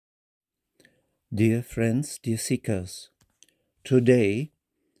Dear friends, dear seekers, today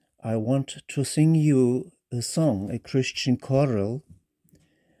I want to sing you a song, a Christian choral,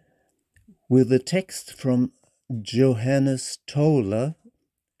 with a text from Joh.Tauler,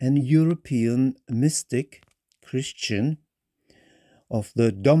 an European mystic Christian of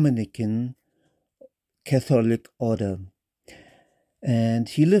the Dominican Catholic order. And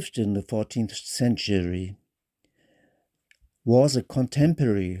he lived in the 14th century, was a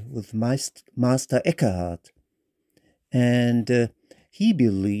contemporary with Master Eckhart, and he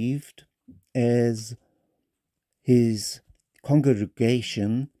believed, as his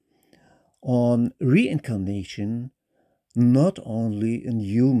congregation, on reincarnation, not only in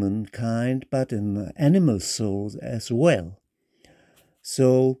humankind but in animal souls as well.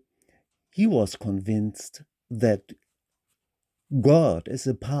 So he was convinced that God is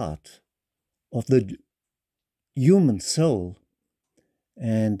a part of the human soul,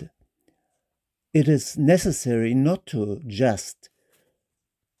 and it is necessary not to just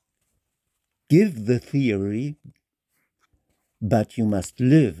give the theory, but you must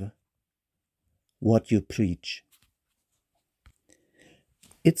live what you preach.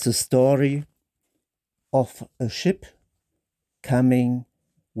 It's a story of a ship coming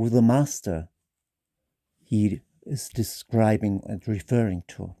with a master he is describing and referring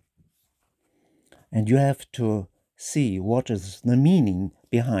to. And you have to see what is the meaning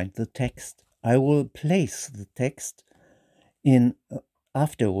behind the text. I will place the text in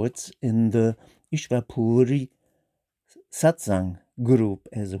afterwards in the Ishvapuri Satsang group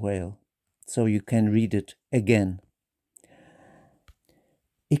as well, so you can read it again.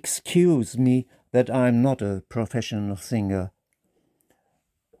 Excuse me that I'm not a professional singer,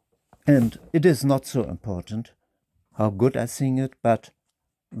 and it is not so important how good I sing it, but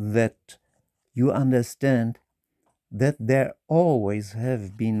that you understand that there always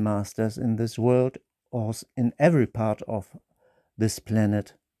have been masters in this world, or in every part of this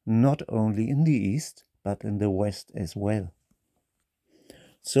planet, not only in the East, but in the West as well.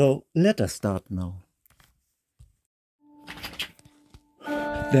 So let us start now.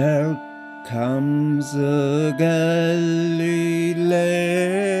 There comes a galley laden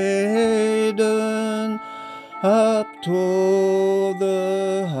up to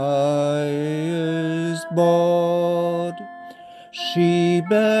the highest board. She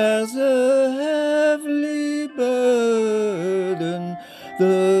bears a heavy burden,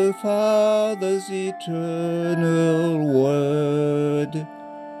 the Father's eternal word.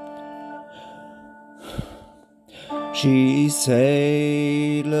 She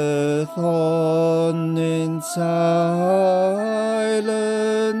saileth on in silence,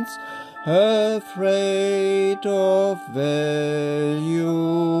 her freight of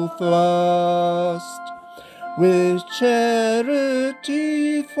value fast, with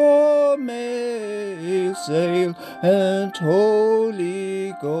charity for mainsail and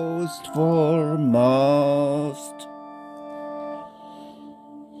Holy Ghost for mast.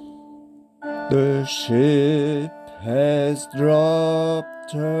 The ship has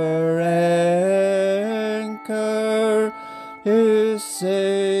dropped her anchor, is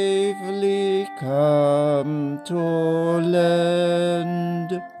safely come to land.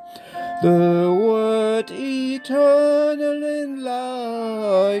 The word eternal in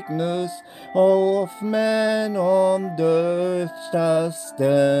likeness of man on earth does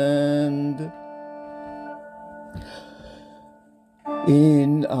stand.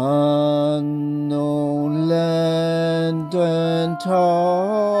 In unknown land and house,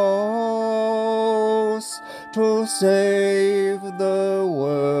 to save the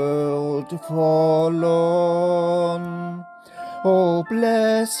world forlorn. Oh,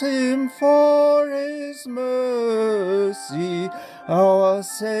 bless him for his mercy, our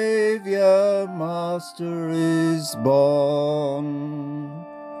Saviour Master is born.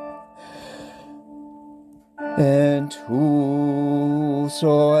 And whosoever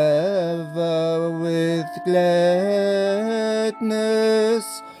with gladness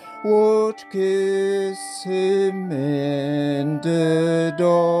would kiss him and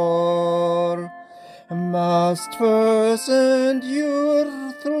adore, must first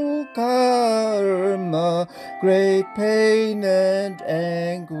endure through karma great pain and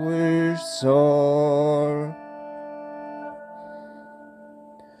anguish sore.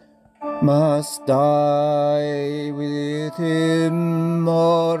 Must die with him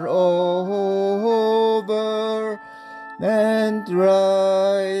moreover, and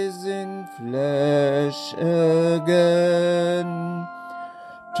rise in flesh again,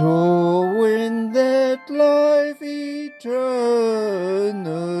 to win that life eternal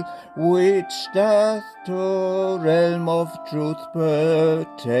which doth to realm of truth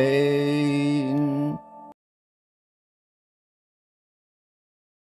pertain.